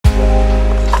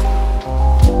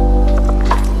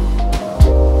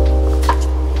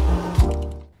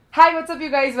Hi, what's up you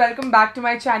guys? Welcome back to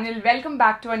my channel. Welcome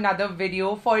back to another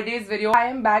video. For today's video, I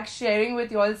am back sharing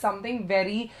with you all something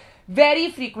very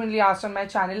frequently asked on my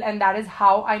channel, and that is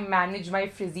how I manage my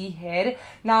frizzy hair.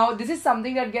 Now, this is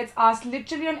something that gets asked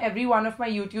literally on every one of my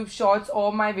YouTube shorts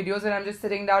or my videos when I'm just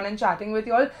sitting down and chatting with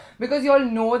y'all, because y'all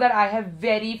know that I have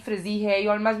very frizzy hair.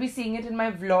 Y'all must be seeing it in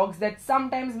my vlogs that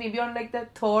sometimes maybe on like the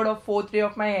third or fourth day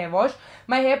of my hair wash,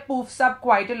 my hair poofs up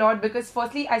quite a lot because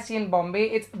firstly, I stay in Bombay.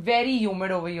 It's very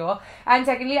humid over here. And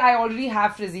secondly, I already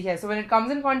have frizzy hair. So when it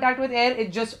comes in contact with air,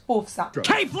 it just poofs up.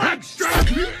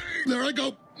 There I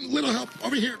go. Little help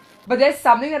over here. But there's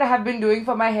something that I have been doing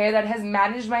for my hair that has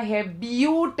managed my hair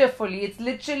beautifully. It's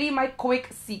literally my quick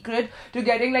secret to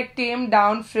getting like tamed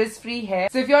down frizz-free hair.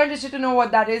 So if you're interested to know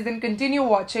what that is, then continue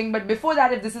watching. But before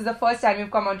that, if this is the first time you've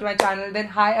come onto my channel, then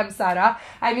hi, I'm Sarah.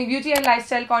 I make beauty and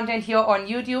lifestyle content here on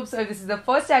YouTube. So if this is the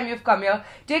first time you've come here,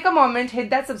 take a moment,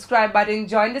 hit that subscribe button,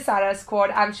 join the Sarah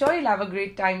squad. I'm sure you'll have a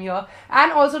great time here.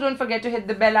 And also don't forget to hit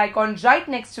the bell icon right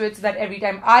next to it so that every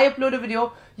time I upload a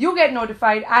video, you get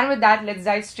notified. And with that, let's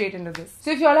dive straight into this.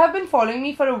 So if you all have been following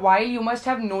me for a while, you must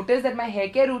have noticed that my hair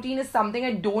care routine is something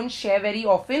I don't share very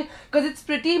often because it's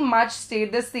pretty much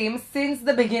stayed the same since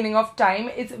the beginning of time.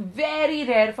 It's very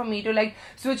rare for me to like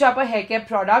switch up a hair care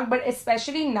product, but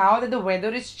especially now that the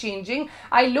weather is changing,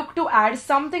 I look to add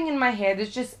something in my hair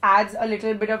that just adds a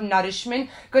little bit of nourishment,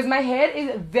 because my hair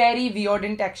is very weird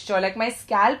in texture. Like my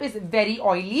scalp is very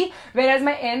oily, whereas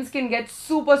my ends can get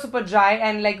super dry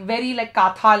and like very like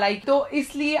katha like. So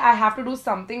isliye I have to do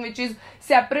something which is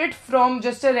separate from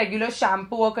just a regular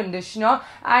shampoo or conditioner,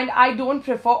 and I don't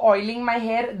prefer oiling my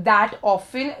hair that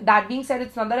often. That being said,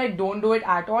 it's not that I don't do it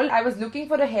at all. I was looking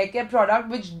for a hair care product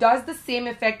which does the same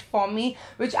effect for me,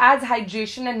 which adds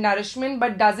hydration and nourishment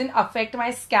but doesn't affect my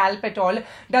scalp at all,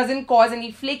 doesn't cause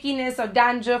any flakiness or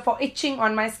dandruff or itching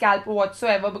on my scalp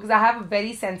whatsoever, because I have a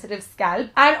very sensitive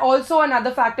scalp. And also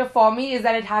another factor for me is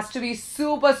that it has to be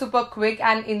super quick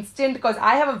and instant, because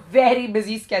I have a very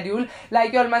busy schedule,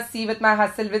 like you all must see with my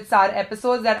Hustle with Sarah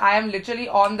episodes, that I am literally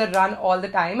on the run all the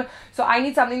time. So I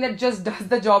need something that just does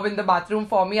the job in the bathroom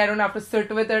for me. I don't have to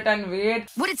sit with it and wait.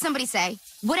 What did somebody say?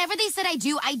 Whatever they said I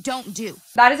do, I don't do.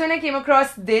 That is when I came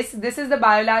across this. This is the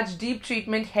Biolage Deep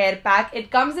Treatment Hair Pack.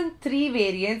 It comes in 3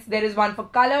 variants. There is one for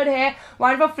colored hair,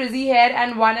 one for frizzy hair,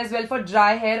 and one as well for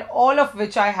dry hair, all of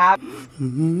which I have.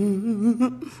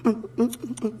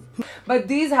 But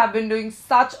these have been doing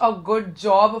such a good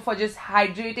job for just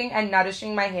hydrating and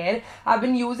nourishing my hair. I've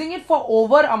been using it for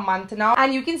over a month now,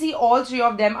 and you can see all 3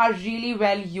 of them are really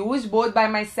well used, both by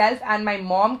myself and my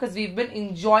mom, because we've been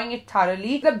enjoying it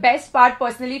thoroughly. The best part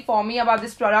personally for me about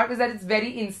this product is that it's very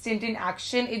instant in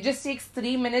action. It just takes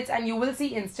 3 minutes and you will see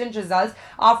instant results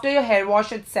after your hair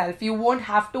wash itself. You won't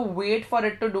have to wait for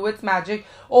it to do its magic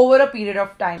over a period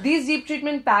of time. These deep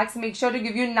treatment packs make sure to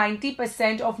give you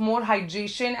 90% of more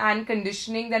hydration and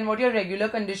conditioning than what your regular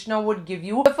conditioner would give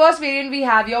you. The first variant we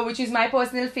have here, which is my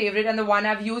personal favorite and the one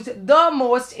I've used the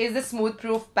most, is the Smooth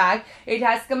Proof pack. It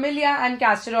has camellia and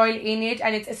castor oil in it,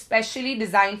 and it's especially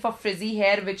designed for frizzy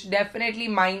hair, which definitely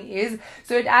mine is.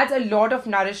 So it adds a lot of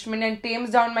nourishment and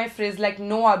tames down my frizz like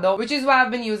no other, which is why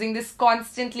I've been using this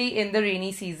constantly in the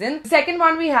rainy season. The second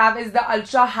one we have is the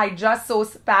Ultra Hydra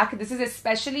Source pack. This is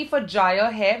especially for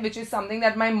drier hair, which is something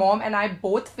that my mom and I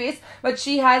both face, but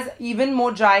she has even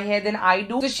more dry hair than I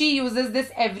do. So she uses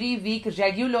this every week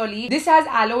regularly. This has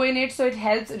aloe in it, so it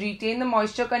helps retain the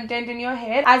moisture content in your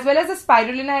hair, as well as the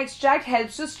spirulina extract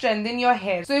helps to strengthen your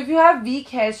hair. So if you have weak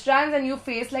hair strands and you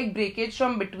face like breakage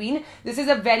from between, this is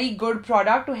a very good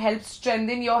product to help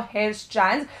strengthen your hair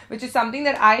strands, which is something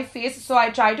that I face. So I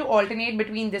try to alternate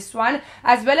between this one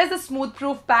as well as the Smooth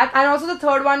Proof pack, and also the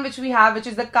third one which we have, which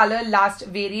is the Color Last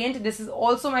variant. This is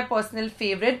also my personal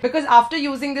favorite because after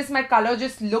using this, my color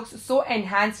just looks so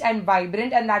enhanced and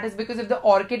vibrant, and that is because of the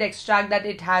orchid extract that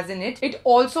it has in it. It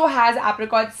also has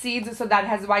apricot seeds, so that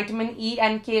has vitamin E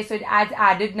and K, so it adds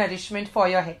added nourishment for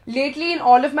your hair. Lately in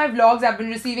all of my vlogs, I've been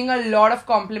receiving a lot of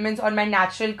compliments on my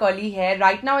natural curly hair.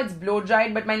 Right now it's blow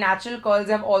dried, but my natural curls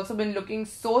have also been looking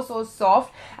so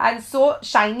soft and so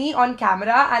shiny on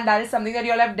camera, and that is something that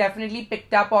you all have definitely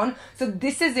picked up on. So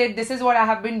this is it. This is what I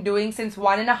have been doing since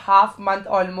 1.5 months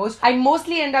almost. I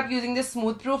mostly end up using this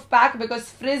Smooth Proof pack because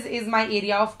frizz is my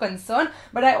area of concern,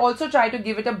 but I also try to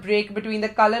give it a break between the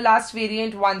Color Last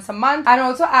variant once a month and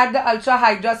also add the Ultra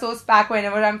Hydra Source pack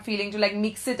whenever I'm feeling to like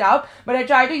mix it up, but I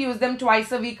try to use them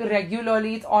twice a week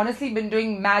regularly. It's honestly been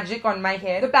doing magic on my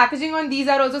hair. The packaging on these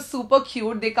are also super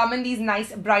cute. They come in these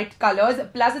nice bright colors.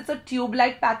 Plus, it's a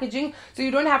tube-like packaging, so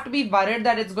you don't have to be worried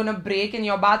that it's gonna break in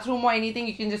your bathroom or anything.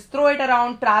 You can just throw it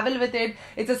around, travel with it.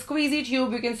 It's a squeezy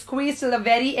tube. You can squeeze till the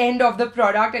very end of the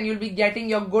product and you'll be getting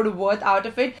your good worth out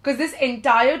of it, because this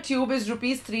entire tube is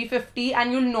rupees 350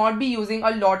 and you'll not be using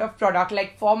a lot of product.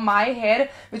 Like for my hair,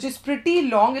 which is pretty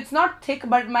long, it's not thick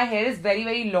but my hair is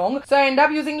very long, so I end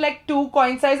up using like 2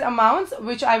 coin size amounts,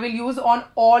 which I will use on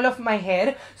all of my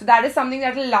hair. So that is something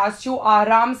that will last you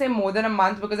aaram se more than a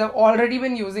month, because I've already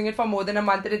been using it for more than a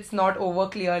month and it's not over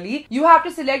clearly. You have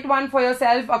to select one for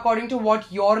yourself according to what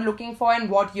you're looking for and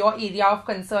what your area of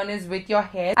concern is with your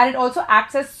hair. And it also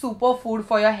acts as superfood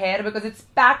for your hair because it's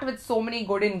packed with so many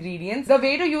good ingredients. The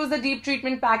way to use the deep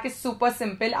treatment pack is super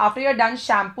simple. After you're done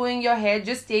shampooing your hair,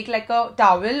 just take like a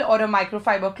towel or a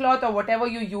microfiber cloth or whatever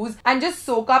you use and just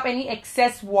soak up any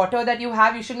excess water that you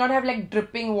have. You should not have like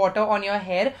dripping water on your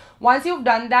hair. Once you've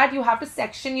done that, you have to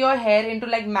section your hair into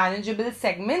like manageable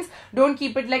segments. Don't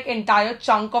keep it like entire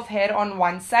chunk of hair on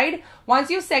one side. Once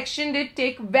you've sectioned it,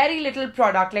 take very little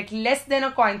product, like less than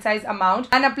a coin size amount,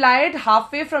 and apply it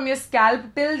halfway from your scalp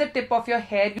till the tip of your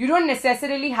head. You don't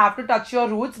necessarily have to touch your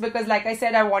roots because like I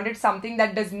said, I wanted something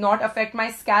that does not affect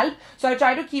my scalp. So I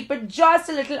try to keep it just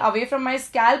a little away from my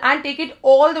scalp and take it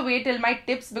all the way till my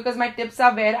tips, because my tips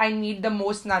are where I need the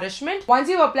most nourishment. Once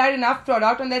you've applied enough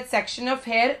product on that section of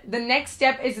hair, the next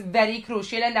step is very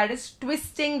crucial, and that is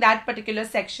twisting that particular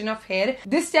section of hair.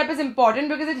 This step is important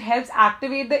because it helps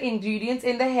activate the ingredients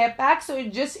in the hair pack, so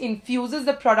it just infuses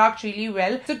the product really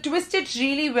well. So twist it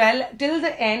really well till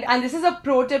the end, and this is a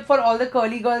pro tip for all the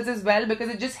curly girls as well, because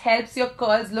it just helps your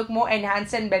curls look more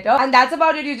enhanced and better. And that's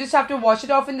about it. You just have to wash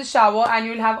it off in the shower and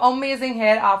you'll have amazing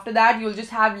hair. After that, you'll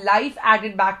just have life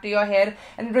added back to your hair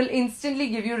and it will instantly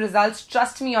give you results.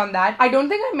 Trust me on that. I don't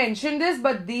think I mentioned this,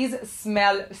 but these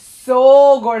smell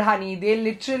so good, honey. They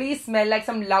literally smell like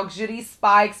some luxury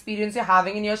spa experience you're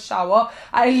having in your shower.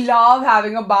 I love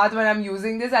having a bath when I'm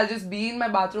using this. I'll just be in my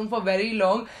bathroom for very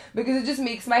long because it just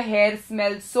makes my hair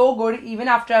smell so good even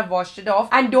after I've washed it off.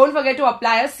 And don't forget to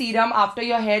apply a serum after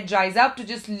your hair dries up to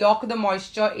just lock the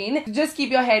moisture in. Just keep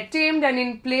your hair tamed and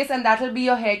in place, and that'll be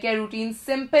your hair care routine.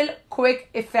 Simple, quick,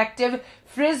 effective,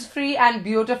 frizz-free and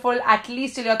beautiful, at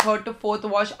least till your 3rd to 4th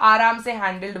wash. Aaram se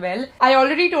handled well. I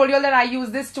already told you all that I use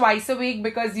this twice a week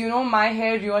because you know my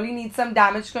hair really needs some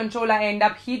damage control. I end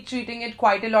up heat treating it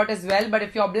quite a lot as well. But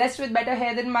if you're blessed with better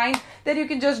hair than mine, then you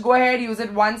can just go ahead, use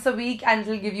it once a week and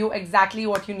it'll give you exactly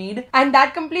what you need. And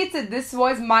that completes it. This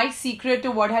was my secret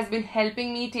to what has been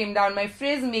helping me tame down my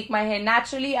frizz, make my hair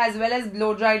naturally as well as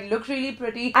blow dried, look really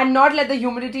pretty, and not let the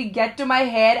humidity get to my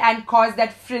hair and cause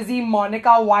that frizzy Monica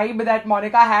vibe that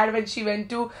Monica had when she went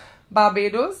to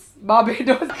Barbados.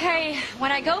 Okay,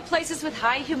 when I go places with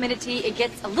high humidity, it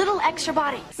gets a little extra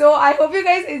body. So I hope you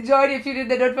guys enjoyed. If you did,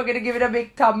 then don't forget to give it a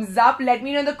big thumbs up. Let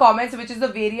me know in the comments which is the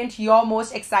variant you're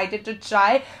most excited to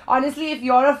try. Honestly, if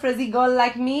you're a frizzy girl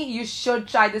like me, you should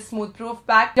try the Smooth Proof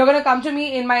pack. You're gonna come to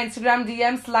me in my Instagram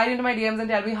DMs, slide into my DMs and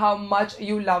tell me how much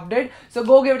you loved it. So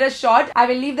go give it a shot. I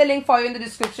will leave the link for you in the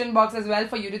description box as well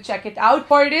for you to check it out.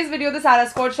 For today's video, the Sarah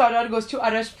Squad shout out goes to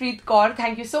Arashpreet Kaur.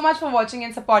 Thank you so much for watching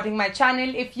and supporting my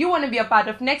channel. If you want to be a part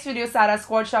of next video Sarah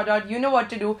Squad shout out, you know what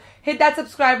to do. Hit that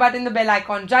subscribe button, the bell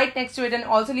icon right next to it, and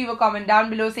also leave a comment down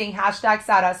below saying hashtag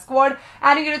Sarah Squad,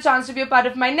 and you get a chance to be a part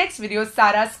of my next video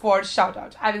Sarah Squad shout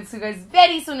out. I will see you guys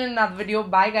very soon in another video.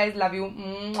 Bye guys, love you.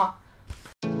 Mwah.